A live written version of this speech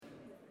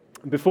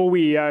Before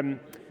we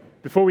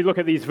look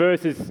at these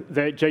verses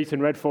that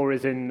Jason read for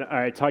us in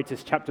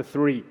Titus chapter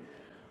 3,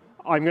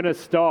 I'm going to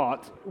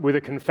start with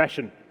a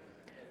confession.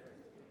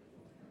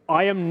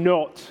 I am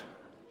not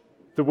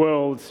the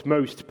world's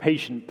most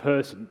patient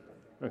person,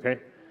 okay?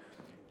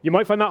 You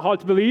might find that hard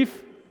to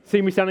believe,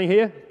 seeing me standing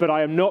here, but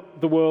I am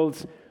not the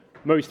world's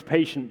most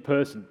patient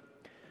person.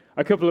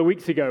 A couple of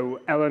weeks ago,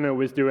 Eleanor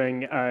was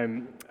doing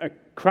a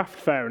craft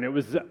fair, and it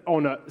was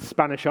on a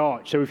Spanish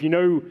Arch. So if you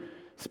know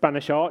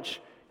Spanish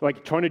Arch,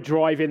 like trying to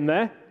drive in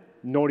there,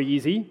 not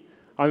easy.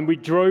 And we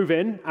drove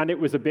in, and it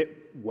was a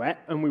bit wet,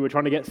 and we were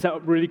trying to get set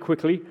up really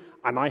quickly,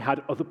 and I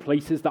had other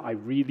places that I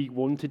really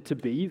wanted to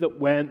be that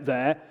weren't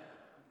there.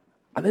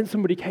 And then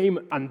somebody came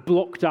and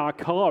blocked our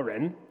car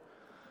in.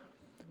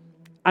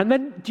 And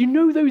then, do you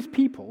know those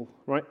people,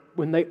 right,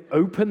 when they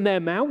open their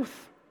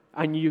mouth,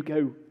 and you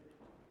go,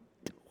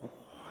 oh,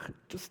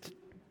 just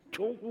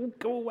go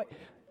away.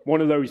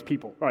 One of those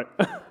people, right?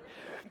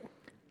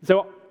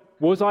 So,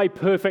 was I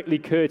perfectly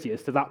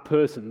courteous to that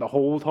person the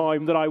whole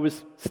time that I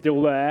was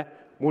still there,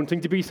 wanting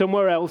to be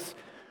somewhere else,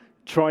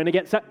 trying to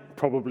get set?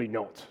 Probably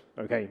not,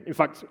 okay? In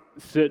fact,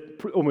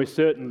 almost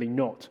certainly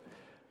not.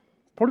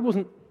 Probably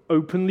wasn't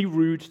openly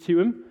rude to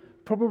him,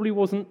 probably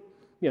wasn't,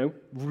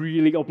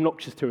 really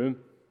obnoxious to him,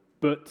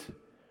 but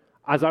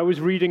as I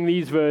was reading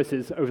these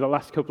verses over the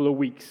last couple of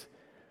weeks,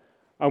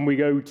 and we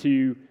go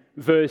to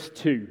verse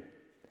 2,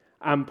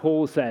 and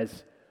Paul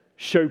says,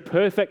 "Show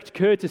perfect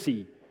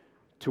courtesy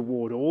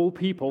toward all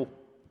people."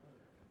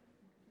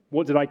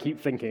 What did I keep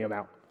thinking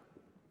about?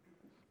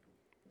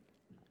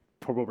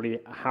 Probably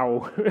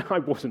how I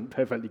wasn't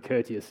perfectly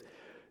courteous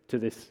to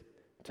this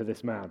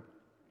man.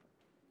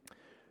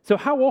 So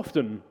how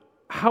often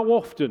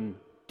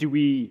do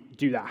we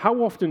do that?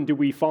 How often do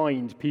we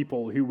find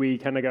people who we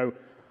kind of go,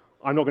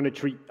 I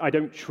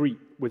don't treat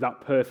with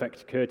that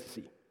perfect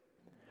courtesy?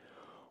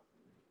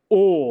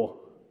 Or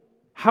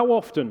how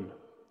often,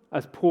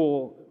 as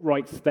Paul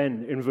writes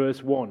then in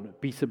verse 1,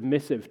 be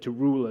submissive to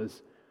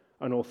rulers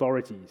and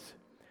authorities?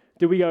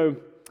 Do we go,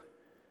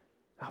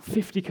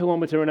 50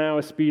 kilometer an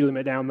hour speed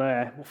limit down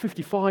there, well,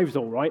 55's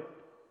all right.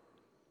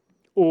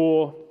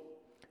 Or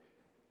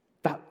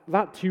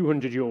that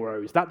 200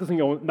 euros, that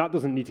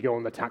doesn't need to go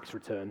on the tax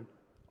return.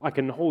 I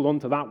can hold on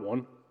to that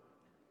one.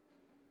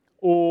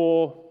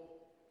 Or,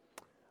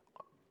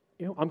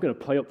 I'm going to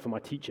play up for my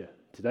teacher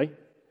today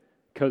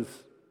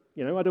because,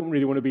 I don't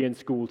really want to be in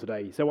school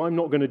today, so I'm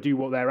not going to do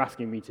what they're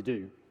asking me to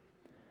do.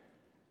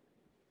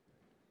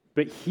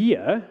 But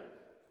here,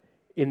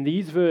 in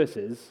these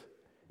verses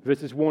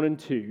 1 and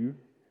 2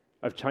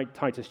 of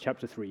Titus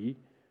chapter 3,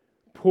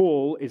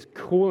 Paul is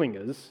calling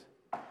us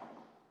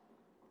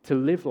to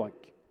live like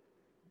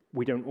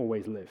we don't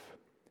always live,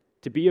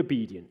 to be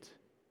obedient,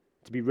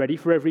 to be ready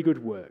for every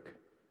good work,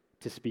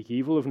 to speak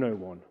evil of no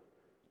one,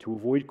 to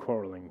avoid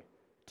quarreling,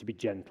 to be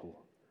gentle,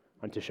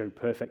 and to show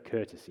perfect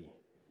courtesy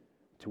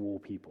to all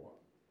people.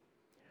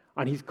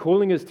 And he's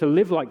calling us to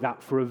live like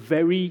that for a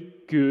very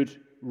good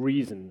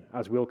reason,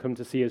 as we'll come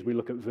to see as we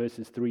look at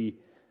verses 3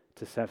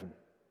 to 7.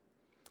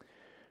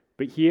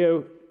 But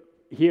here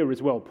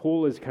as well,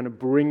 Paul is kind of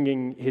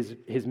bringing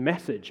his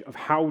message of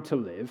how to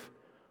live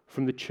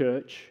from the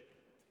church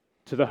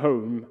to the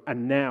home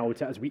and now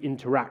to as we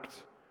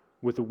interact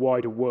with the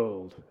wider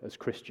world as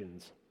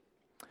Christians.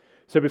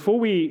 So before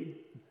we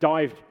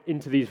dive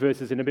into these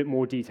verses in a bit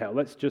more detail,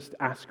 let's just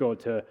ask God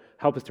to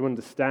help us to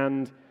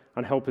understand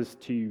and help us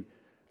to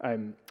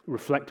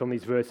reflect on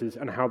these verses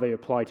and how they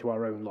apply to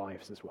our own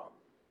lives as well.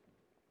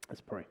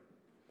 Let's pray.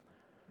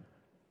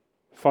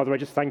 Father, I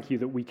just thank you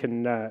that we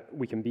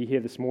can be here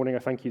this morning. I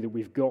thank you that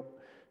we've got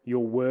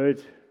your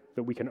word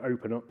that we can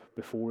open up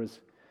before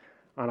us.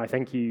 And I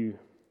thank you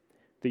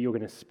that you're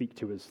going to speak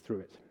to us through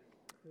it.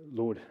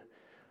 Lord,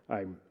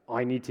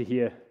 I need to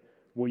hear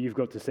what you've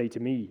got to say to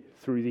me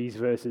through these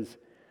verses.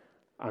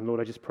 And Lord,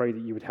 I just pray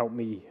that you would help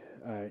me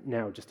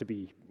now just to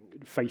be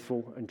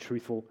faithful and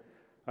truthful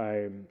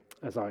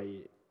as I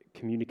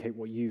communicate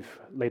what you've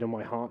laid on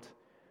my heart.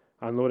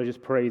 And Lord, I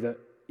just pray that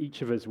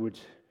each of us would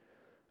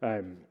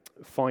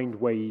find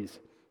ways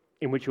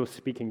in which you're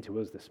speaking to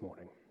us this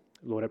morning.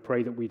 Lord, I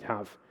pray that we'd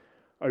have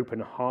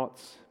open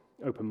hearts,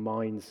 open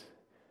minds,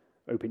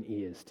 open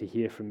ears to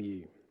hear from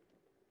you,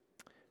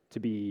 to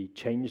be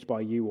changed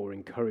by you or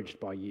encouraged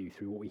by you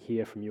through what we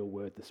hear from your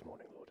word this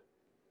morning, Lord.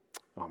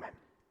 Amen.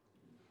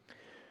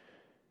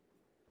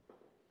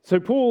 So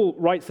Paul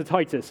writes to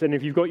Titus, and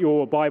if you've got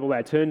your Bible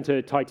there, turn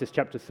to Titus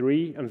chapter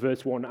 3 and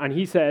verse 1, and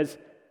he says,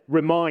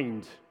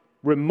 remind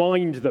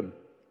them.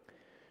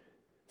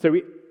 So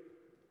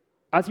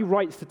as he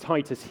writes to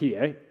Titus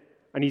here,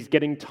 and he's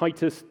getting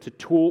Titus to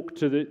talk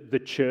to the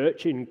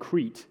church in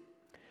Crete,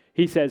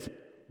 he says,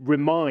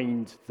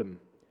 remind them.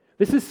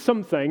 This is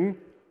something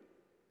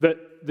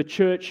that the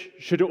church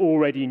should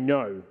already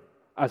know,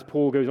 as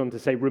Paul goes on to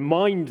say,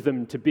 remind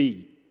them to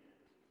be.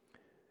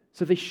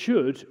 So they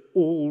should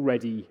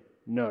already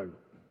know.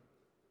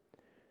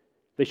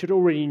 They should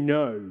already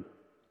know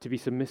to be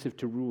submissive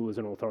to rulers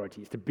and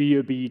authorities, to be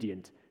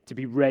obedient, to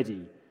be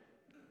ready,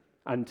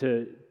 and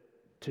to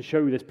to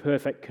show this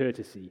perfect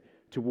courtesy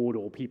toward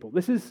all people.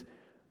 This is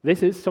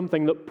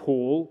something that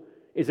Paul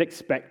is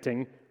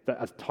expecting, that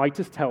as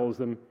Titus tells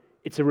them,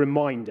 it's a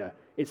reminder.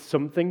 It's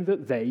something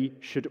that they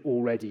should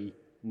already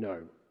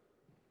know.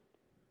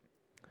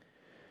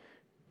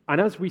 And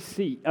as we'll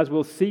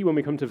see when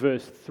we come to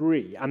verse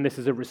 3, and this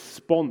is a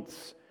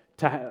response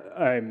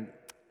to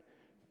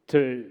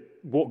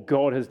what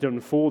God has done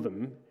for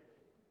them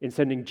in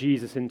sending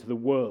Jesus into the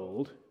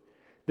world,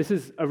 this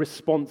is a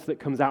response that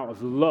comes out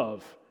of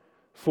love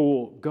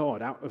for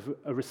God, out of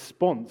a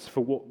response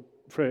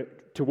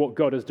to what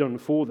God has done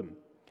for them.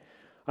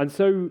 And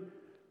so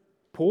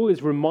Paul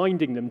is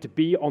reminding them to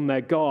be on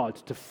their guard,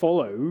 to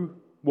follow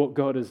what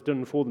God has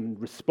done for them,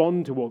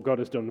 respond to what God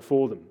has done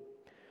for them.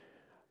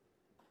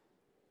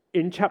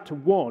 In chapter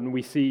 1,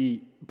 we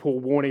see Paul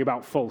warning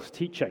about false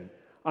teaching.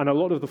 And a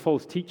lot of the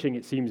false teaching,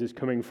 it seems, is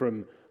coming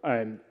from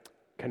kind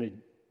of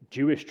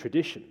Jewish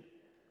tradition.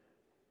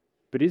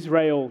 But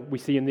Israel, we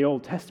see in the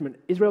Old Testament,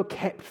 Israel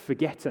kept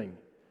forgetting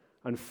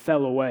and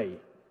fell away.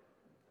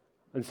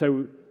 And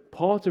so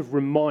part of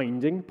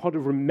reminding, part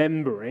of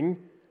remembering,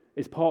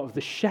 is part of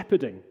the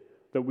shepherding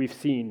that we've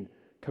seen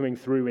coming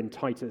through in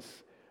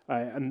Titus,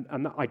 and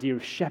that idea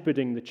of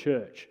shepherding the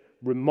church,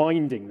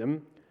 reminding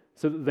them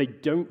so that they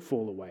don't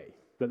fall away,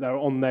 that they're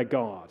on their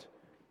guard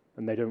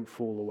and they don't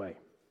fall away.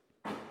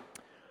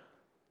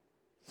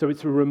 So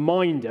it's a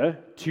reminder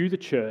to the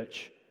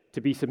church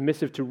to be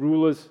submissive to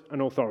rulers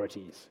and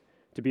authorities,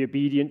 to be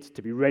obedient,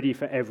 to be ready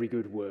for every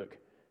good work,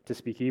 to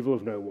speak evil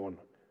of no one,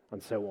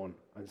 and so on,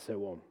 and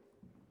so on.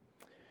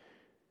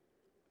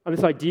 And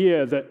this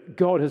idea that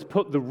God has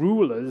put the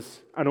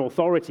rulers and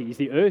authorities,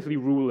 the earthly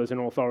rulers and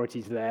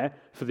authorities there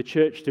for the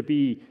church to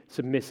be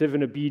submissive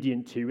and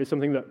obedient to is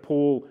something that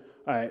Paul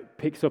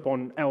picks up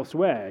on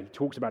elsewhere. He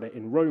talks about it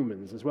in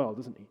Romans as well,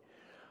 doesn't he?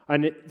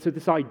 And so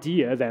this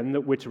idea then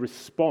that we're to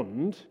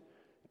respond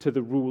to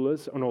the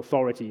rulers and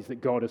authorities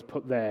that God has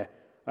put there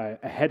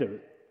ahead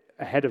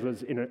of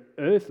us in an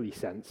earthly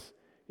sense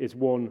is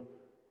one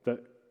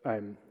that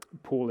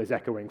Paul is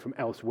echoing from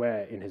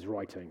elsewhere in his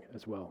writing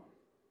as well.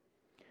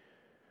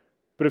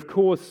 But of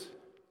course,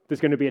 there's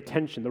going to be a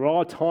tension. There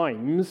are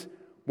times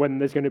when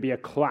there's going to be a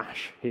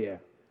clash here.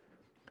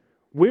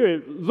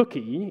 We're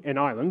lucky in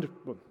Ireland,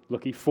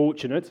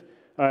 fortunate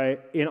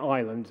in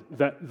Ireland,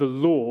 that the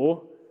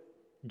law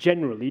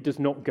generally does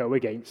not go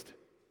against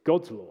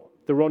God's law.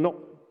 There are not,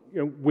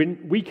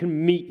 when we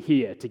can meet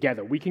here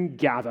together, we can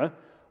gather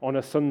on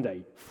a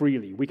Sunday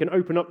freely. We can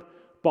open up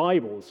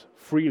Bibles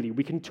freely.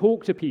 We can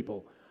talk to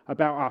people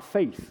about our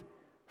faith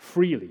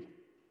freely.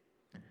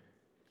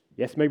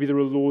 Yes, maybe there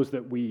are laws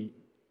that we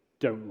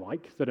don't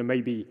like, that are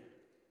maybe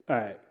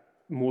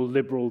more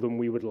liberal than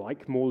we would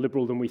like, more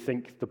liberal than we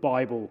think the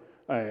Bible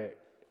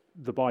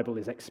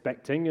is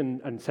expecting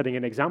and setting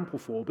an example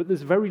for. But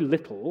there's very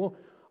little,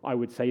 I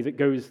would say, that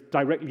goes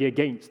directly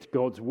against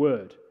God's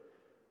word,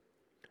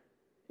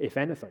 if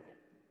anything.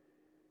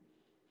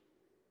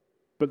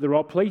 But there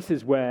are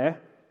places where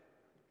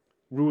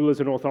rulers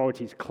and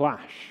authorities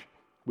clash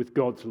with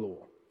God's law.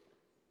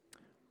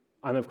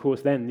 And of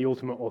course, then the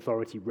ultimate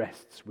authority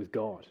rests with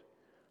God.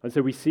 And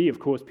so we see, of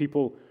course,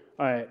 people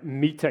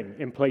meeting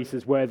in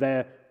places where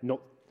they're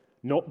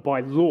not by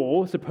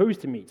law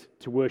supposed to meet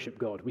to worship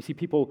God. We see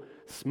people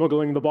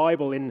smuggling the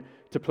Bible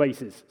into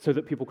places so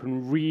that people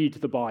can read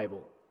the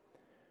Bible.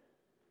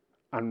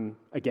 And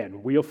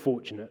again, we are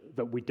fortunate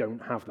that we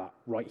don't have that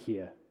right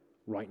here,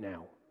 right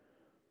now.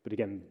 But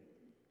again,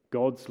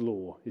 God's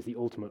law is the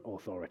ultimate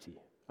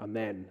authority. And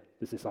then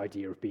there's this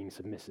idea of being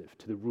submissive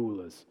to the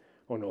rulers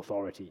and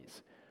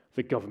authorities,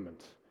 the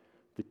government,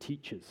 the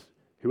teachers,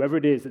 whoever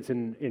it is that's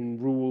in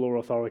rule or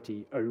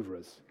authority over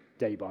us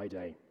day by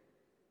day.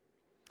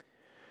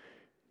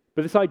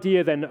 But this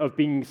idea then of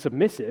being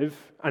submissive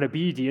and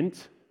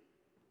obedient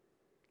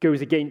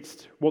goes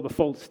against what the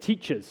false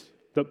teachers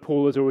that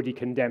Paul has already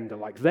condemned are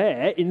like.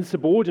 They're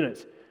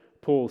insubordinate,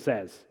 Paul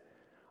says.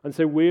 And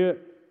so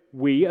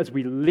we, as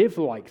we live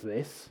like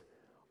this,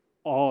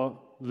 are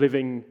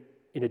living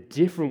in a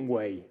different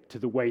way to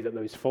the way that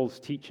those false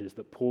teachers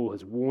that Paul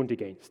has warned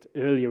against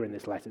earlier in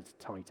this letter to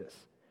Titus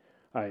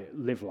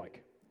live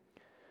like.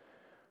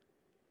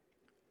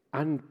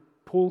 And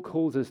Paul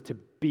calls us to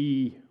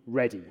be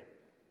ready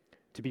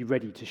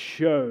to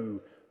show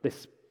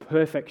this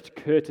perfect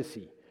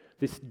courtesy,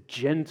 this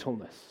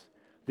gentleness,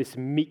 this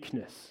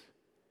meekness,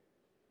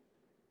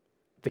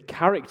 the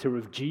character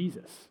of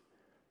Jesus,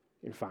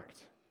 in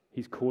fact,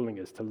 he's calling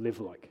us to live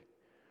like.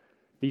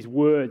 These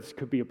words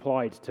could be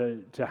applied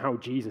to how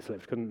Jesus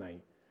lived, couldn't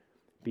they?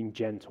 Being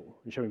gentle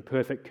and showing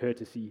perfect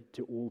courtesy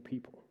to all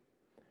people.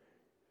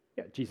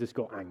 Yeah, Jesus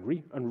got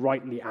angry, and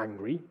rightly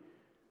angry.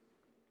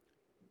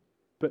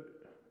 But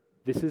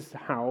this is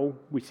how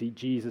we see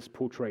Jesus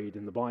portrayed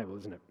in the Bible,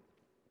 isn't it?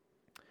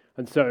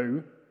 And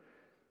so,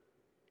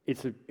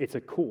 it's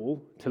a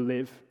call to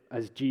live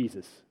as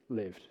Jesus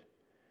lived.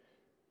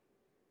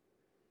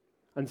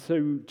 And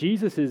so,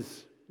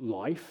 Jesus'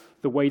 life,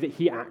 the way that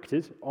he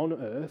acted on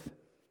earth,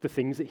 the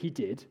things that he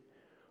did,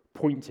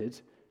 pointed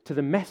to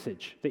the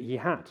message that he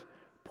had,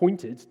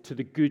 pointed to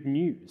the good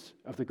news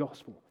of the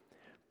gospel,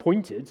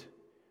 pointed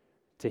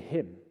to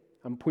him,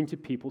 and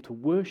pointed people to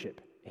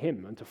worship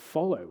him and to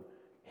follow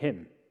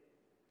him.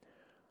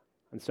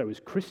 And so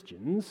as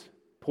Christians,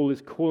 Paul is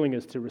calling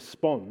us to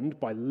respond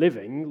by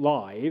living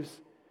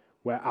lives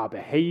where our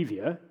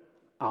behavior,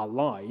 our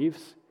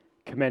lives,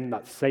 commend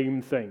that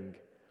same thing,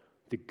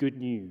 the good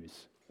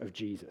news of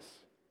Jesus,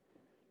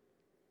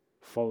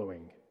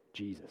 following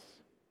Jesus,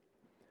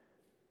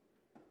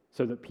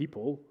 so that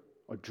people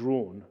are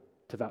drawn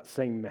to that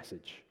same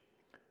message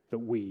that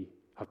we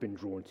have been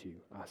drawn to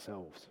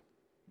ourselves.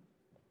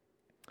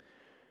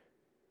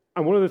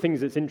 And one of the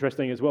things that's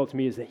interesting as well to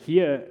me is that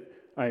here,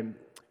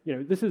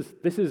 this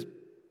is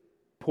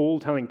Paul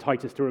telling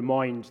Titus to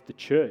remind the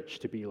church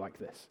to be like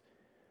this.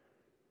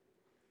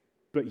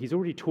 But he's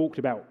already talked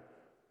about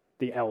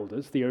the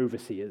elders, the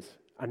overseers,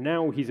 and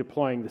now he's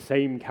applying the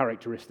same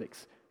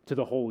characteristics to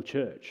the whole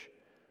church.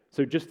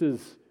 So just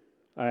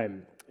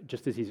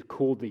as he's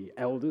called the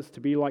elders to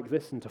be like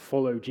this and to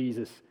follow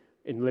Jesus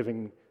in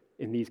living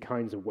in these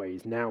kinds of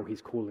ways, now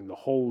he's calling the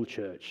whole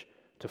church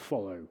to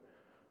follow.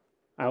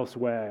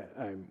 Elsewhere,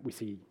 we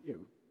see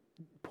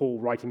Paul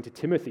writing to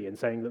Timothy and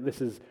saying that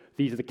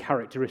these are the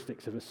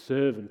characteristics of a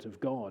servant of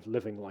God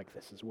living like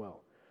this as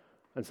well.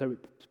 And so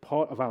it's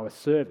part of our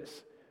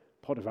service,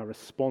 part of our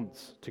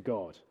response to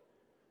God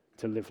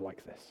to live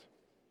like this.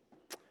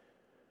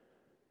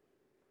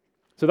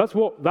 So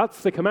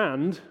that's the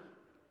command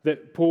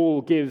that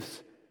Paul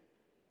gives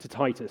to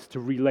Titus to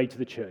relay to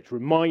the church.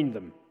 Remind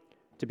them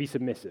to be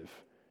submissive,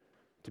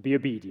 to be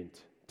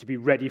obedient, to be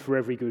ready for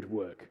every good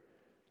work,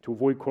 to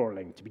avoid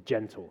quarreling, to be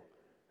gentle,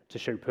 to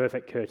show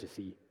perfect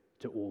courtesy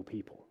to all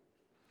people.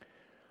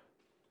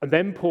 And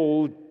then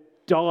Paul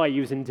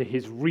dives into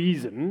his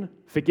reason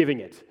for giving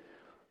it.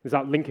 There's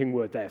that linking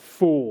word there,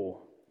 for,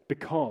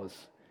 because.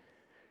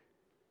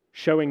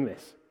 Showing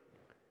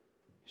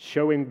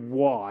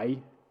why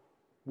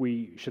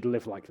we should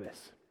live like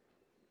this.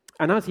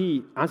 And as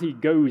he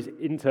goes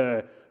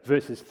into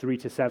verses 3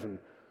 to 7,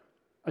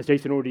 as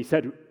Jason already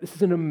said, this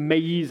is an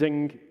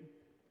amazing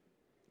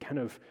kind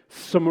of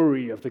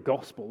summary of the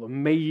gospel,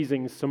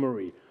 amazing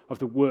summary of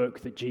the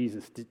work that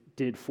Jesus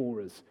did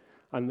for us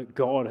and that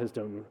God has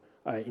done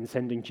in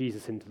sending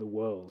Jesus into the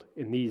world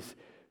in these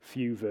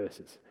few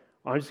verses.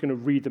 I'm just going to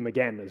read them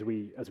again as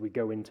we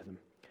go into them.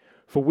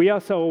 For we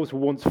ourselves were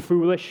once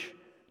foolish,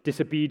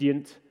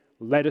 disobedient,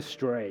 led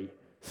astray,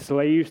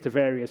 slaves to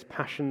various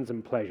passions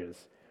and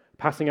pleasures,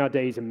 passing our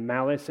days in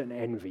malice and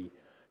envy,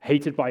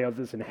 hated by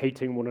others and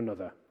hating one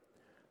another.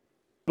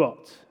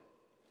 But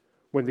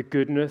when the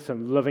goodness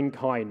and loving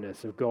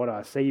kindness of God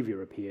our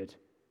Savior appeared,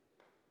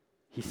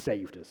 he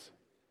saved us.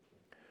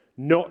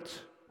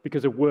 Not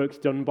because of works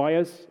done by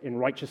us in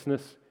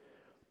righteousness,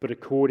 but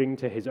according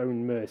to his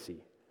own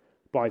mercy,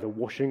 by the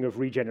washing of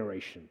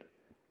regeneration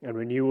and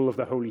renewal of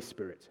the Holy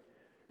Spirit,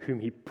 whom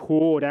he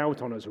poured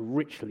out on us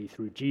richly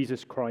through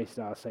Jesus Christ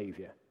our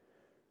Savior,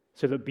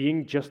 so that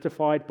being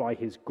justified by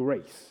his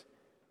grace,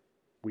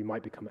 we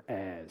might become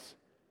heirs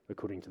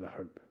according to the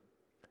hope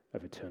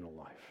of eternal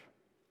life.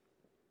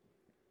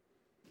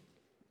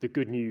 The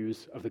good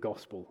news of the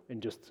gospel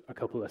in just a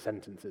couple of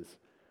sentences.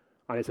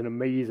 And it's an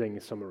amazing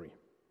summary.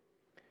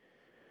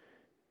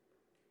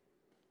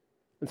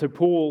 And so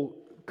Paul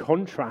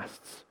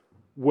contrasts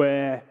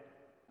where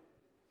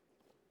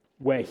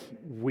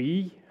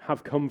we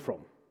have come from.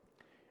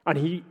 And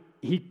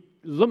he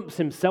lumps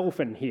himself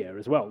in here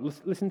as well.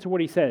 Listen to what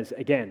he says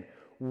again.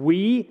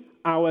 We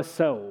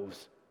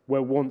ourselves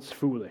were once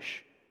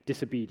foolish,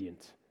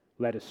 disobedient,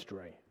 led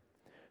astray.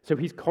 So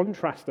he's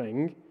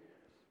contrasting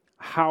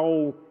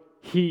how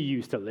he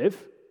used to live,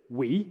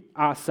 we,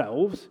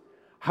 ourselves,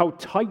 how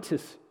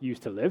Titus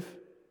used to live,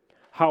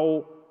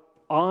 how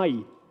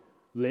I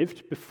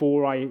lived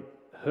before I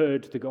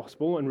heard the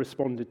gospel and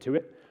responded to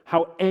it,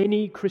 how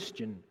any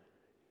Christian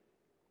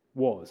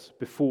was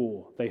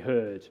before they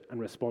heard and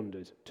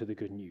responded to the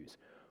good news.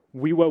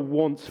 We were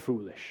once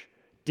foolish,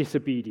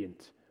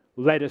 disobedient,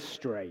 led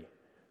astray,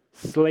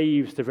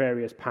 slaves to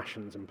various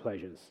passions and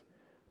pleasures,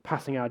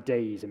 passing our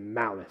days in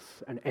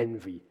malice and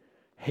envy,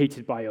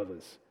 hated by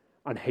others,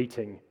 and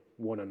hating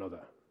one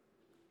another.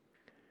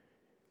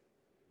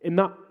 In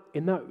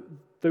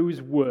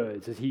those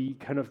words, as he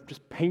kind of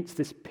just paints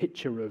this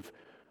picture of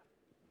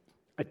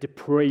a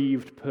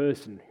depraved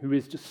person who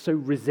is just so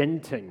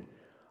resenting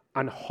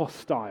and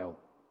hostile,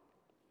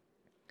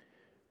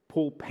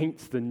 Paul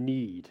paints the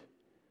need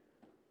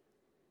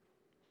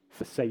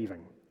for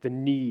saving, the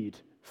need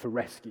for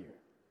rescue.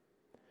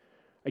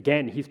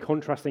 Again, he's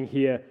contrasting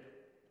here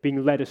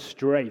being led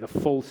astray, the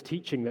false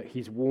teaching that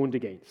he's warned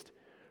against.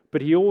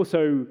 But he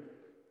also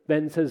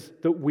then says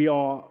that we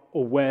are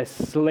or we're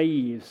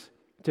slaves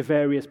to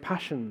various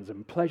passions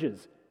and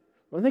pleasures.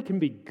 Well, they can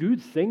be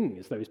good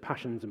things, those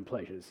passions and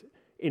pleasures,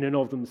 in and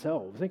of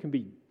themselves. They can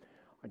be,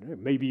 I don't know,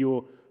 maybe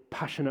you're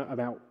passionate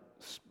about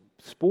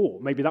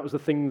sport. Maybe that was the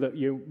thing that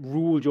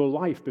ruled your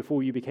life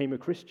before you became a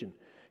Christian,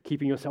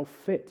 keeping yourself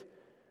fit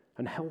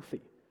and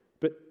healthy.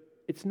 But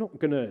it's not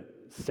going to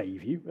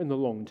save you in the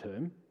long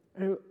term.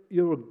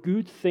 There are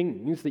good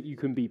things that you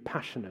can be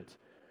passionate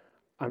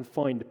and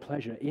find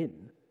pleasure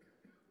in,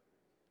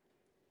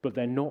 but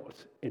they're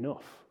not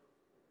enough.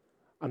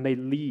 And they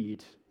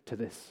lead to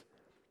this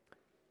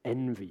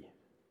envy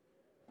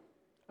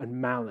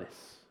and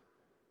malice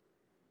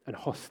and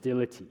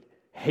hostility,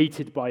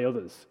 hated by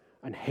others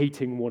and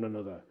hating one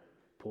another,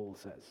 Paul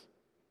says.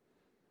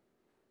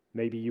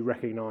 Maybe you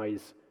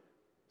recognize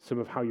some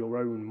of how your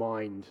own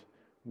mind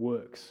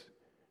works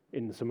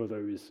in some of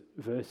those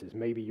verses.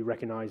 Maybe you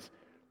recognize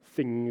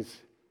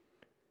things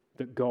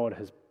that God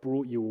has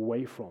brought you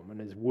away from and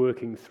is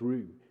working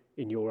through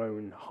in your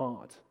own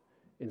heart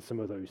in some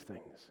of those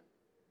things.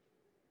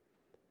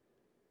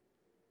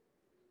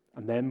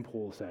 And then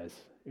Paul says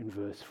in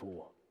verse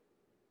 4,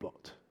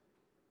 but.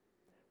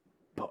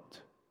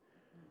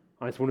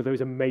 And it's one of those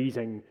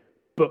amazing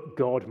but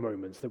God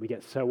moments that we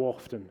get so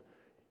often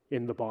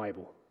in the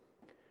Bible.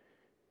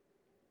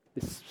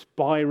 This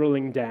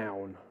spiraling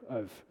down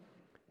of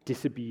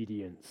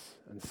disobedience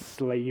and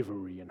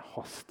slavery and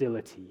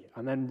hostility.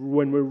 And then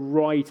when we're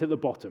right at the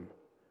bottom,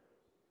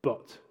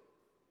 but.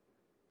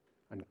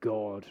 And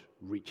God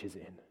reaches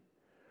in.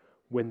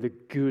 When the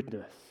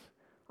goodness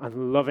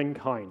and loving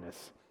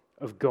kindness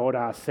of God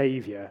our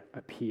Savior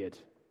appeared,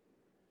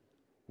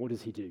 what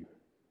does he do?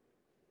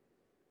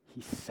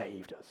 He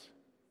saved us.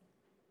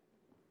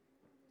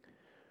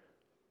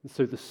 And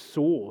so the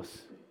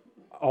source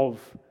of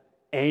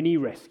any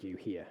rescue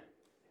here,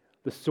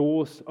 the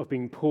source of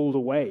being pulled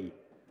away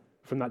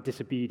from that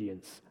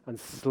disobedience and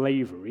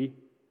slavery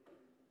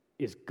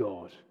is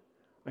God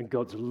and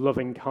God's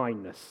loving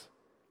kindness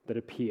that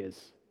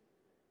appears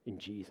in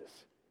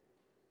Jesus.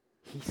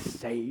 He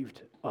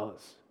saved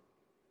us.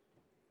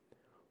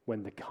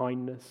 When the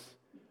kindness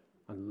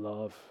and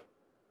love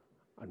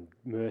and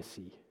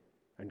mercy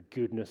and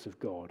goodness of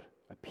God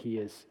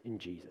appears in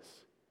Jesus,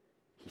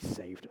 he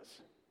saved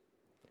us.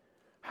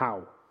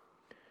 How?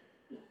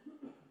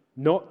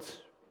 Not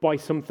by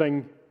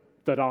something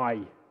that I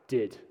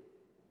did.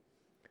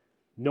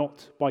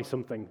 Not by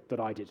something that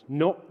I did.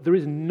 There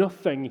is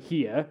nothing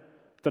here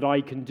that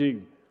I can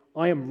do.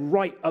 I am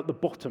right at the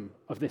bottom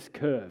of this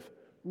curve,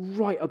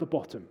 right at the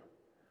bottom.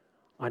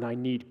 And I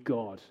need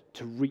God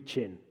to reach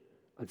in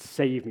and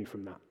save me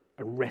from that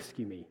and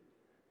rescue me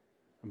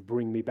and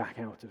bring me back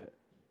out of it.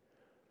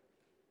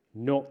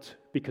 Not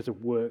because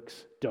of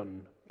works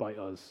done by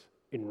us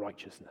in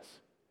righteousness.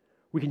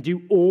 We can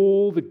do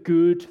all the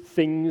good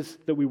things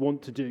that we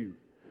want to do,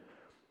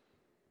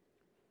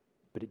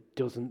 but it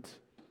doesn't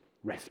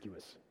rescue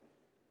us.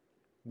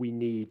 We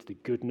need the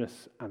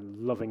goodness and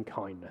loving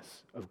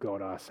kindness of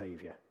God our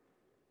Savior.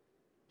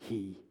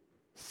 He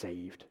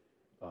saved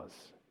us.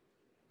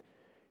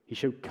 He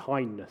showed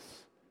kindness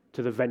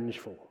to the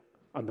vengeful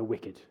and the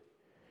wicked.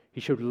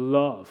 He showed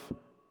love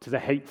to the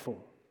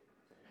hateful.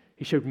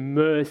 He showed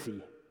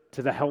mercy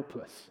to the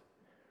helpless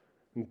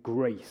and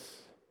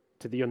grace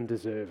to the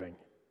undeserving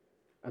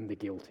and the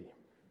guilty.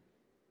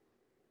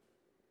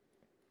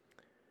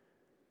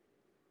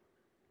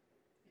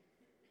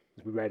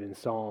 As we read in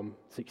Psalm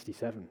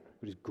 67,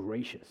 God is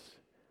gracious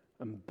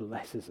and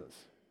blesses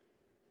us,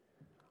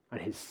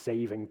 and his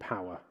saving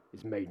power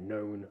is made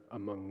known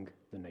among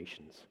the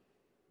nations.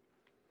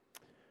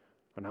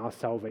 And our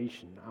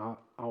salvation,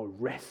 our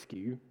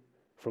rescue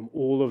from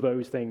all of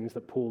those things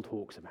that Paul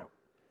talks about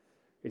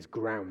is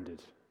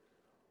grounded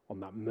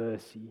on that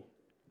mercy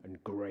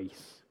and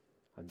grace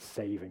and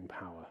saving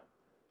power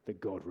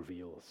that God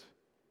reveals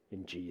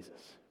in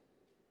Jesus.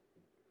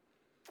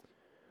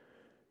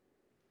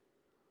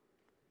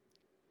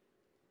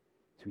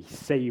 So he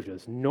saved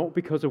us, not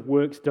because of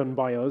works done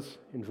by us,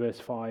 in verse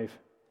 5,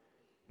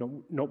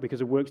 not because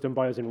of works done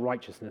by us in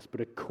righteousness,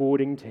 but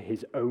according to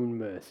his own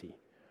mercy,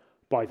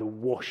 by the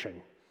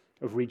washing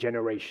of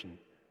regeneration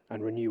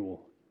and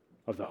renewal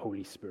of the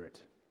Holy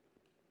Spirit.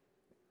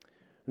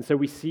 And so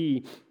we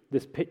see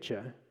this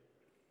picture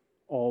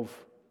of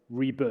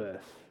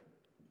rebirth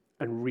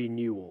and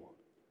renewal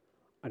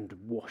and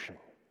washing.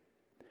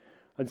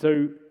 And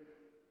so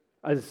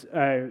as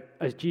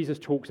Jesus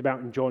talks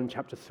about in John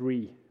chapter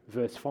 3,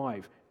 verse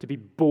 5, to be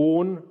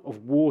born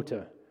of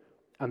water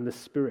and the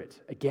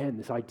Spirit. Again,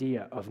 this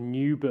idea of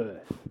new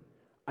birth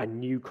and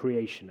new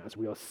creation as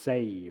we are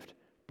saved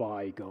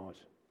by God.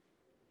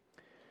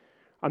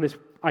 And this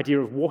idea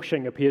of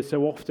washing appears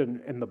so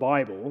often in the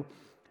Bible,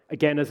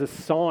 again as a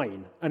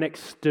sign, an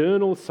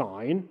external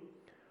sign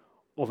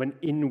of an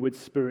inward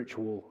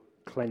spiritual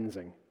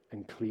cleansing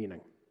and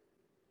cleaning.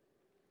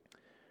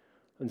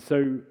 And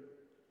so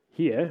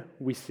here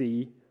we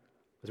see,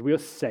 as we are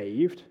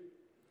saved,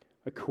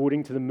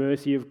 according to the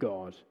mercy of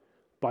God,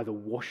 by the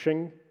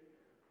washing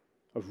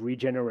of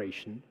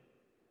regeneration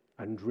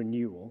and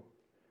renewal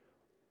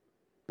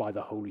by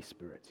the Holy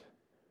Spirit.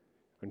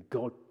 And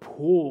God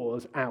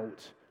pours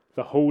out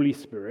the Holy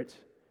Spirit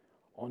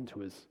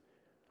onto us.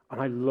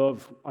 And I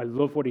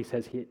love what he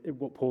says here,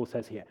 what Paul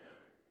says here,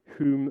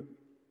 whom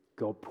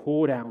God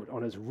poured out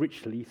on us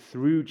richly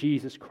through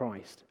Jesus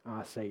Christ,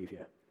 our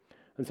Savior.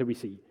 And so we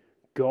see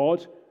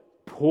God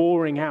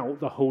pouring out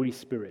the Holy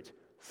Spirit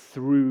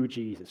through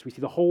Jesus. We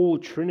see the whole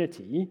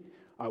Trinity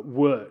at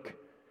work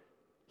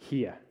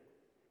here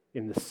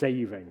in the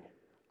saving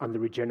and the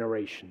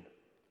regeneration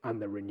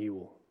and the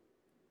renewal.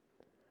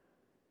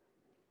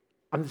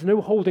 And there's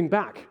no holding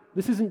back.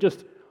 This isn't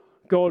just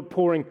God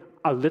pouring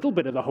a little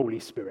bit of the Holy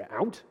Spirit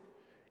out.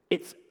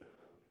 It's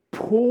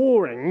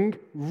pouring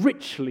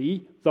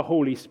richly the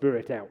Holy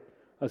Spirit out,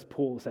 as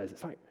Paul says.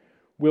 It's like,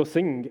 we'll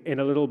sing in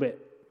a little bit,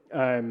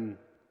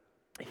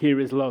 here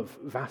is love,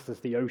 vast as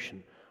the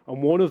ocean.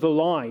 And one of the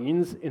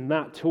lines in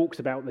that talks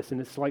about this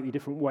in a slightly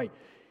different way. It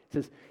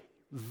says,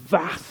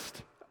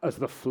 vast as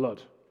the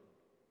flood.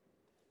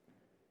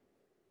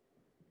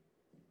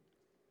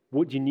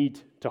 What do you need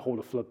to hold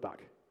a flood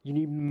back? You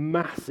need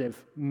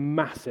massive,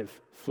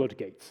 massive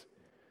floodgates.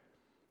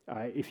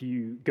 If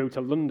you go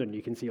to London,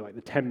 you can see like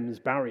the Thames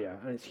barrier,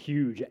 and it's a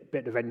huge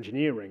bit of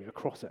engineering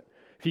across it.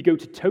 If you go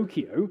to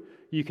Tokyo,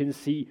 you can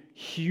see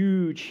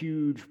huge,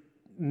 huge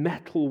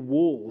metal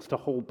walls to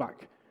hold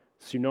back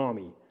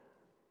tsunami.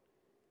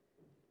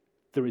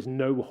 There is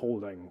no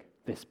holding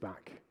this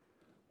back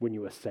when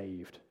you are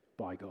saved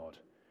by God.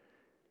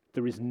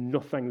 There is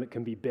nothing that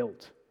can be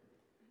built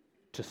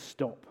to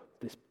stop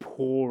this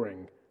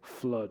pouring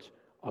flood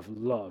of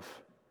love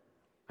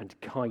and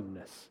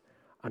kindness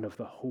and of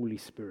the Holy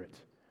Spirit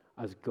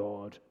as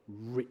God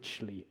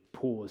richly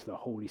pours the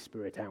Holy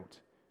Spirit out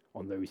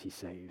on those he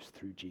saves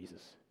through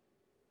Jesus.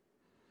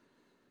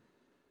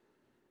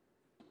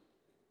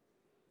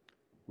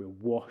 We're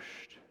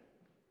washed.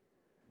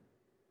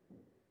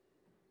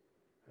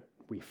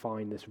 We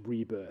find this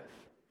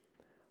rebirth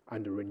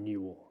and a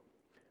renewal.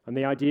 And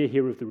the idea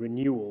here of the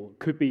renewal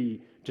could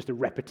be just a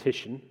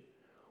repetition,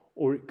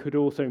 or it could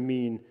also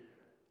mean,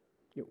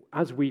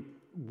 as we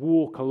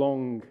walk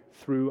along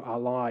through our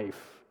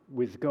life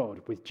with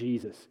God, with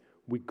Jesus,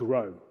 we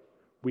grow.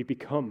 We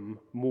become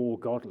more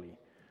godly.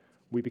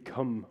 We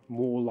become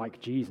more like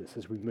Jesus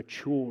as we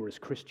mature as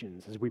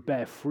Christians, as we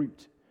bear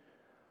fruit.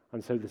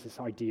 And so there's this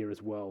idea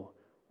as well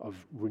of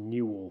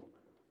renewal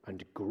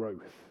and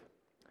growth.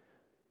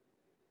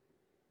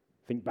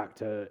 Think back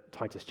to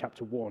Titus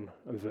chapter 1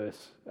 and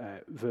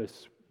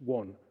verse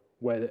 1,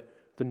 where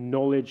the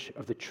knowledge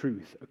of the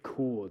truth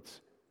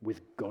accords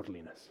with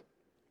godliness.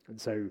 And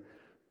so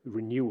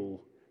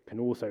renewal can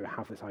also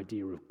have this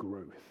idea of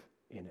growth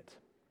in it.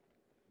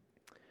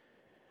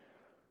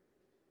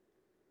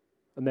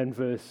 And then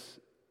verse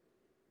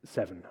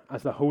 7,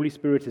 as the Holy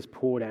Spirit is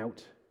poured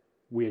out,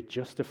 we are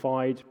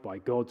justified by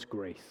God's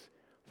grace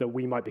that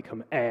we might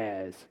become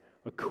heirs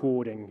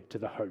according to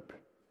the hope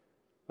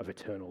of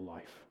eternal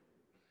life.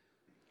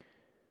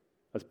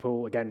 As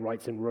Paul again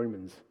writes in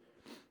Romans,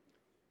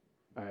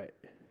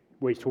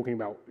 where he's talking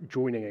about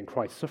joining in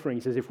Christ's suffering,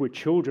 he says, if we're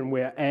children,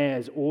 we're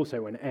heirs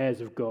also, and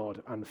heirs of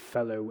God, and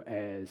fellow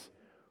heirs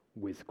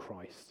with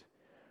Christ.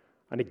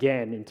 And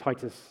again, in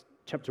Titus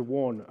chapter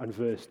 1 and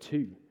verse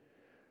 2,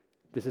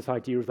 there's this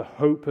idea of the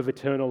hope of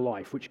eternal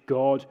life, which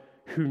God,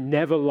 who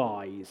never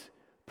lies,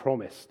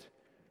 promised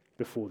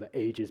before the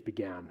ages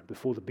began.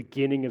 Before the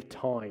beginning of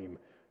time,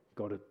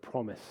 God had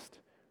promised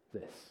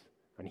this.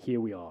 And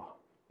here we are,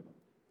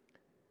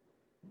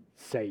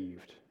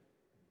 saved,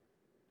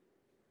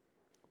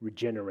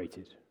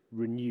 regenerated,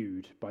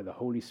 renewed by the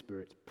Holy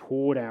Spirit,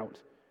 poured out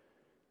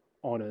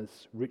on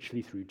us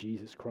richly through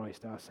Jesus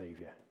Christ our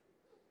Savior,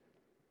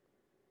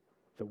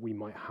 that we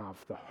might have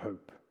the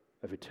hope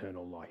of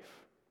eternal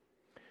life.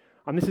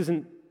 And this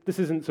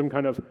isn't some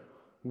kind of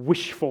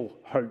wishful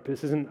hope.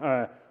 This isn't,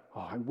 I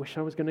wish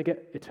I was going to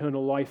get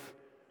eternal life.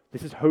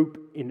 This is hope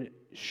in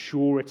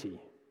surety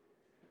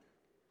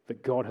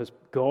that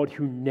God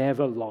who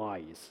never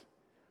lies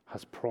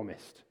has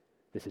promised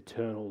this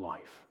eternal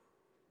life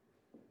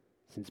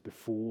since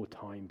before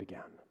time began.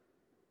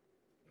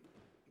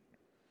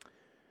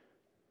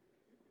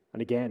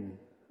 And again,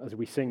 as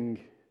we sing,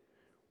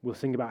 we'll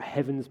sing about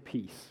heaven's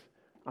peace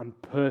and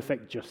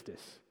perfect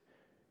justice,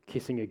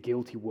 kissing a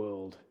guilty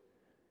world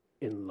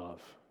in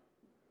love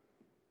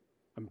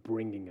and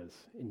bringing us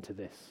into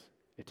this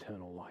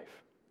eternal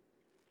life.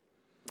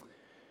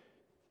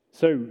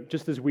 So,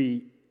 just as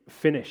we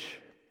finish,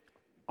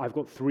 I've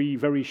got 3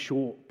 very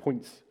short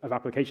points of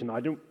application.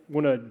 I don't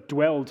want to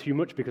dwell too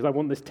much because I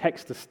want this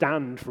text to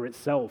stand for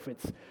itself.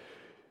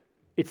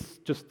 It's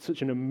just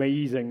such an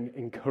amazing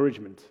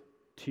encouragement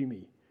to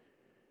me.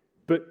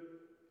 But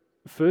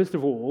first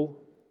of all,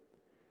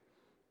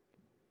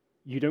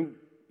 you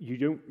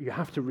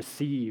have to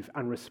receive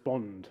and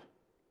respond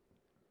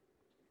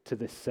to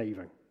this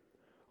saving.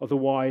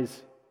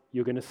 Otherwise,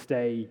 you're going to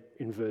stay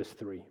in verse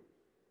 3.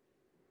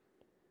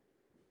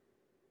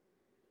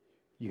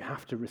 You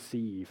have to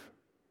receive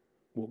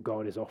what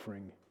God is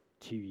offering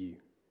to you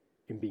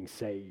in being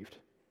saved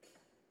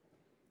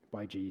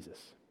by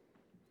Jesus.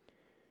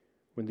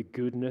 When the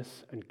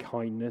goodness and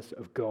kindness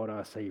of God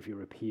our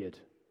Savior appeared,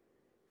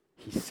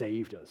 he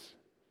saved us,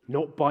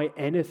 not by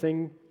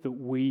anything that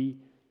we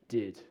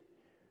did,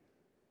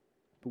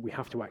 but we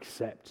have to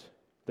accept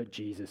that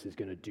Jesus is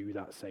going to do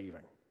that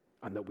saving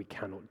and that we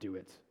cannot do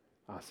it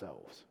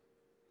ourselves.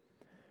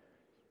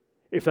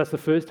 If that's the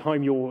first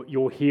time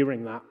you're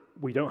hearing that,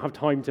 we don't have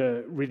time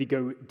to really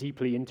go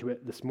deeply into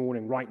it this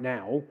morning, right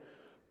now,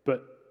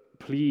 but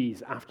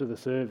please, after the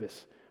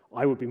service,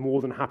 I would be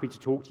more than happy to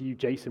talk to you.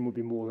 Jason would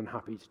be more than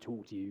happy to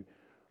talk to you.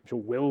 I'm sure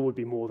Will would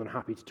be more than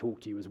happy to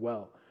talk to you as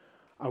well.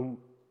 And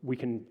we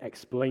can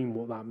explain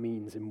what that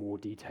means in more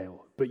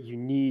detail. But you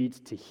need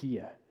to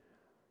hear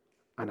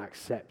and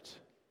accept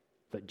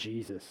that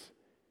Jesus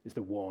is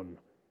the one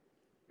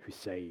who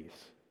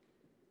saves.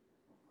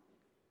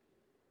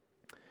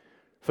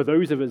 For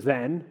those of us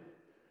then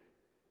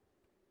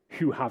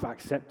who have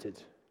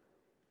accepted,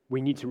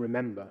 we need to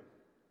remember.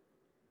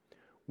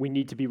 We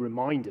need to be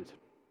reminded.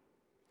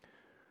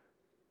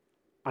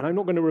 And I'm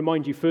not going to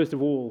remind you, first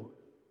of all,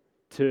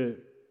 to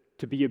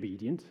be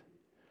obedient,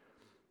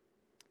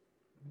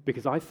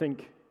 because I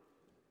think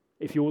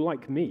if you're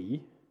like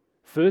me,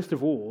 first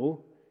of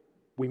all,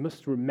 we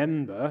must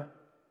remember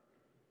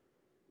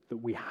that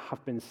we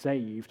have been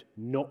saved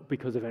not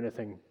because of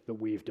anything that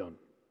we've done.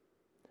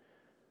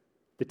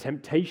 The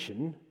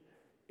temptation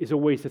is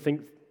always to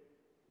think,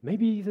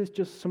 maybe there's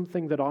just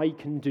something that I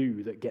can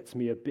do that gets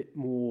me a bit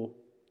more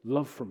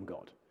love from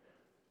God,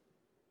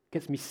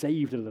 gets me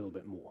saved a little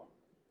bit more.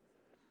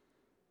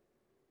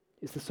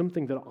 Is there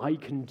something that I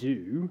can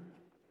do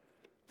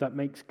that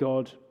makes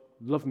God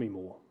love me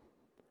more?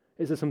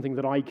 Is there something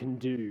that I can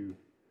do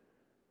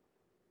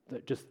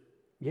that just,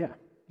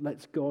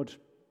 lets God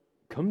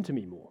come to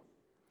me more?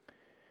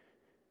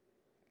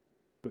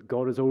 But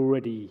God has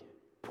already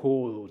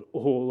poured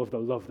all of the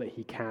love that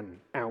he can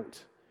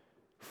out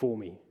for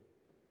me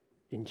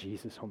in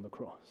Jesus on the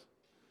cross.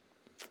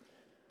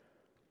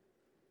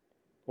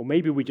 Or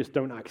maybe we just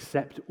don't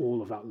accept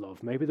all of that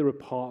love. Maybe there are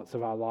parts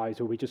of our lives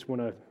where we just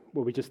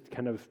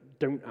kind of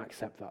don't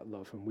accept that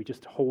love and we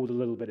just hold a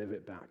little bit of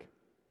it back.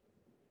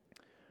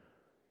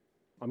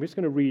 I'm just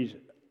going to read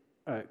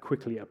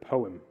quickly a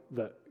poem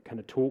that kind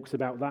of talks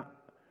about that.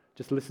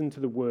 Just listen to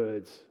the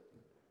words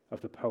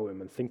of the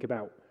poem and think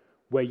about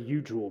where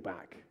you draw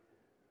back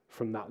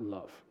from that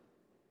love.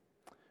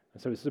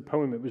 And so this is a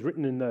poem. It was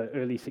written in the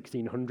early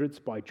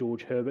 1600s by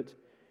George Herbert.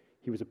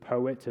 He was a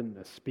poet and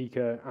a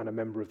speaker and a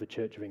member of the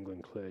Church of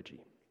England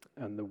clergy.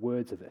 And the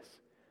words are this: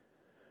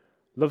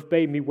 "Love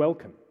bade me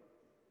welcome,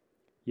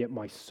 yet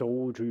my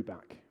soul drew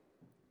back,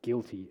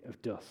 guilty of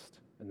dust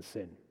and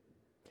sin.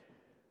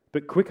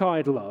 But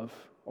quick-eyed love,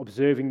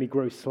 observing me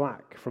grow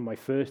slack from my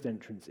first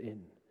entrance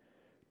in,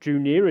 drew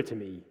nearer to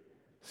me,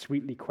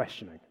 sweetly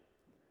questioning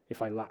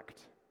if I lacked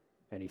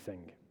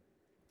anything.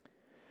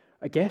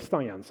 A guest,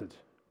 I answered,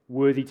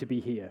 worthy to be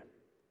here.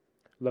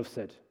 Love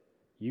said,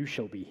 you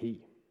shall be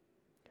he.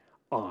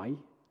 I,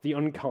 the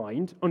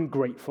unkind,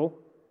 ungrateful,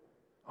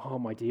 oh,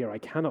 my dear, I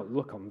cannot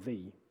look on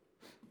thee.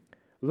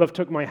 Love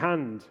took my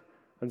hand,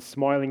 and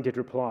smiling did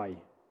reply,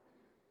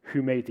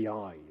 who made the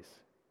eyes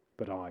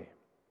but I?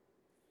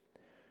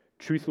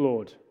 Truth,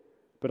 Lord,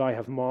 but I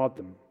have marred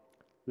them.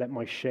 Let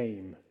my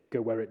shame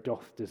go where it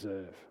doth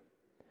deserve.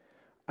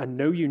 And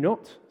know you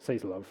not,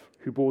 says love,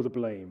 who bore the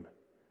blame?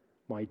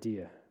 My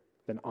dear,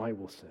 then I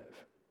will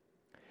serve.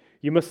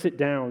 You must sit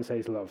down,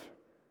 says love,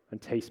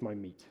 and taste my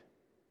meat.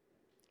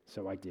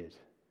 So I did,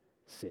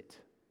 sit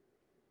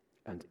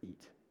and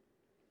eat.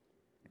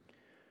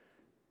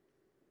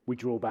 We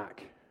draw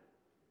back,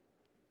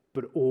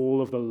 but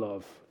all of the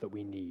love that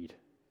we need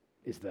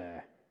is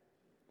there.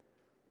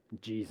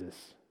 Jesus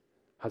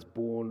has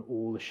borne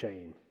all the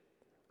shame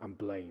and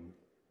blame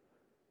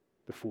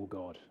before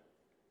God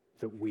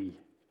that we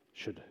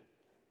should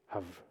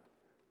have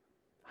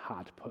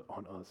had put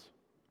on us.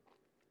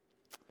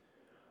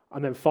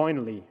 And then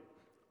finally,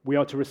 we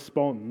are to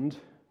respond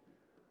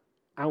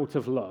out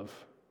of love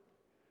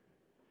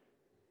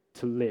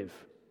to live.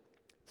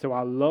 So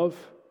our love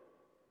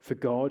for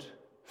God,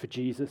 for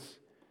Jesus,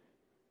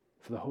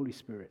 for the Holy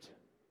Spirit,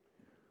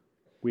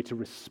 we're to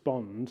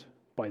respond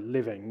by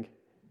living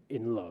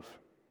in love.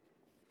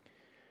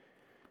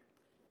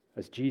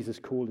 As Jesus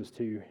called us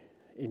to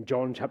in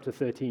John chapter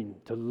 13,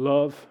 to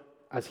love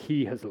as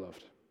he has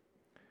loved.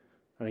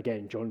 And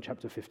again, John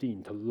chapter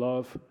 15, to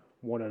love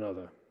one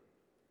another.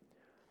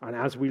 And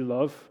as we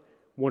love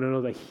one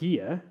another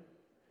here,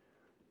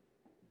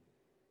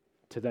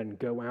 to then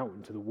go out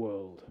into the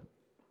world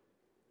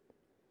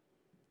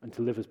and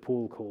to live as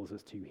Paul calls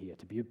us to here,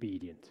 to be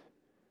obedient,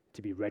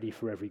 to be ready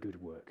for every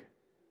good work,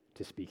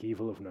 to speak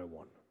evil of no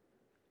one,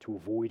 to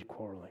avoid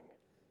quarreling,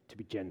 to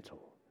be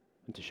gentle,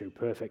 and to show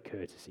perfect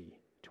courtesy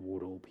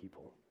toward all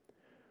people,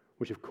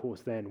 which of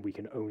course then we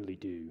can only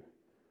do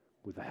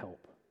with the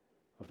help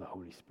of the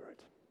Holy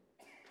Spirit.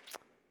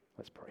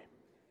 Let's pray.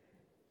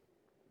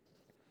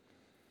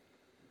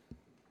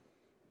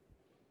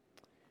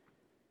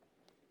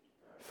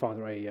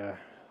 Father,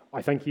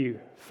 I thank you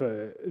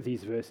for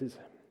these verses.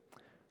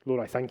 Lord,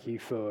 I thank you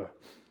for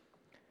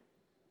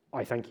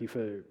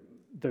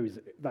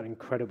that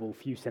incredible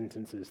few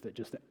sentences that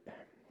just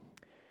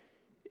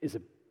is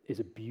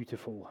a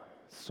beautiful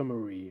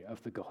summary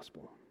of the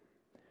gospel.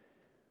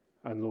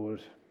 And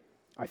Lord,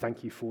 I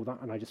thank you for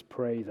that, and I just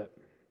pray that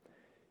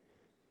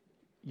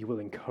you will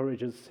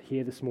encourage us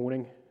here this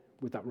morning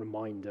with that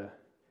reminder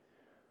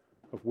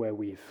of where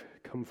we've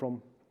come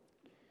from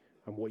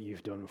and what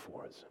you've done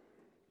for us.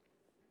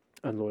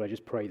 And Lord, I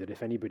just pray that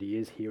if anybody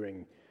is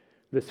hearing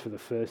this for the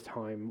first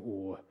time,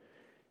 or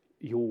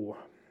you're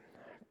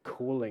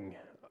calling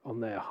on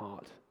their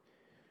heart,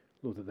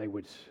 Lord, that they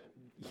would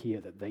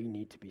hear that they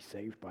need to be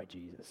saved by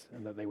Jesus,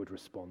 and that they would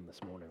respond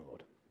this morning,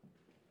 Lord.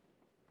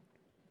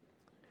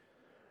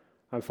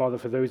 And Father,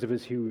 for those of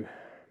us who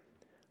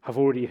have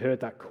already heard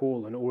that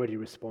call and already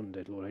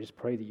responded, Lord, I just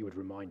pray that you would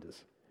remind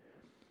us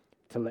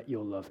to let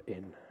your love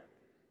in.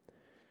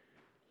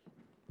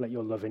 Let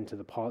your love into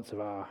the parts of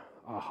our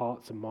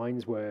hearts and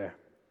minds where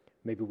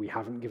maybe we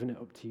haven't given it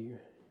up to you,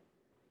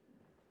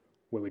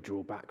 where we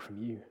draw back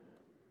from you,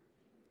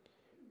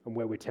 and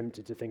where we're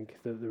tempted to think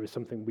that there is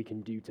something we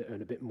can do to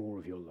earn a bit more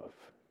of your love,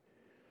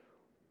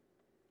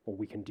 or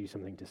we can do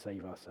something to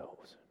save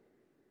ourselves.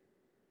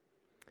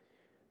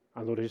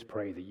 And Lord, I just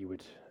pray that you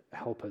would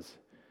help us,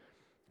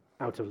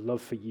 out of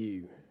love for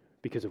you,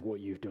 because of what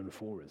you've done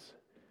for us,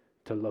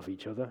 to love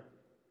each other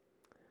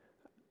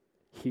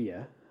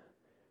here,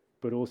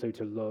 but also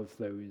to love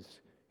those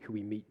who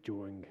we meet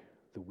during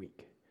the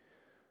week,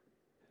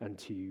 and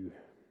to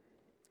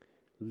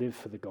live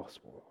for the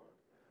gospel,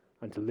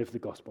 and to live the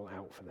gospel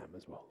out for them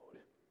as well, Lord.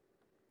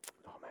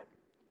 Amen.